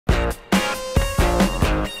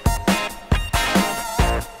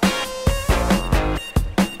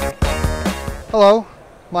Hello,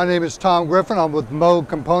 my name is Tom Griffin. I'm with Moog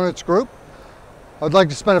Components Group. I'd like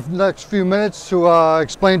to spend the next few minutes to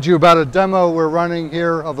explain to you about a demo we're running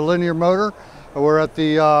here of a linear motor. We're at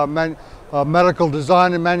the Medical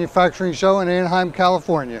Design and Manufacturing Show in Anaheim,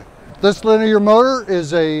 California. This linear motor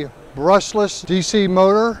is a brushless DC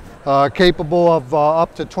motor capable of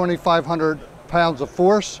up to 2,500 pounds of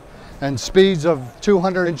force and speeds of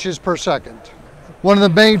 200 inches per second. One of the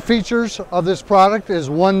main features of this product is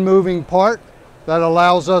one moving part that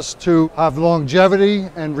allows us to have longevity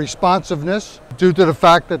and responsiveness due to the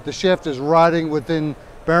fact that the shaft is riding within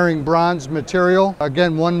bearing bronze material.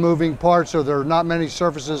 Again, one moving part, so there are not many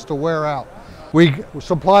surfaces to wear out. We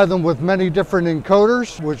supply them with many different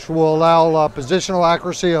encoders, which will allow positional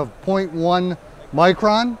accuracy of 0.1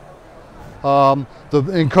 micron. The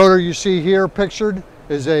encoder you see here pictured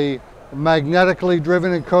is a magnetically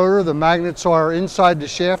driven encoder. The magnets are inside the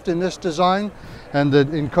shaft in this design, and the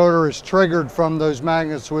encoder is triggered from those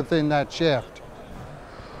magnets within that shaft.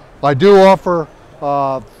 I do offer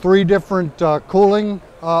 3 different cooling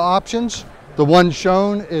options. The one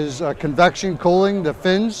shown is convection cooling, the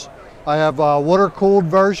fins. I have a water-cooled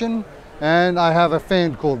version and I have a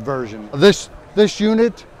fan-cooled version. This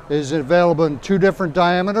unit is available in 2 different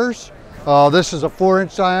diameters. This is a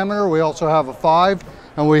 4-inch diameter. We also have a 5,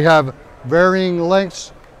 and we have varying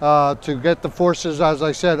lengths to get the forces, as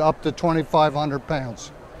I said, up to 2,500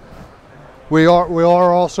 pounds. We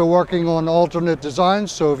are also working on alternate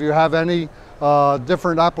designs, so if you have any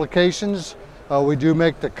different applications, we do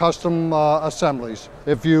make the custom assemblies.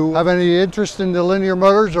 If you have any interest in the linear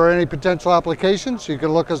motors or any potential applications, you can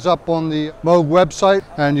look us up on the Moog website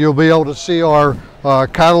and you'll be able to see our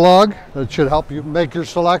catalog that should help you make your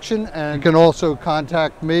selection. And you can also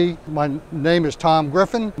contact me. My name is Tom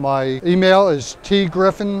Griffin. My email is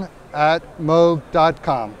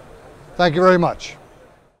tgriffin@moog.com. Thank you very much.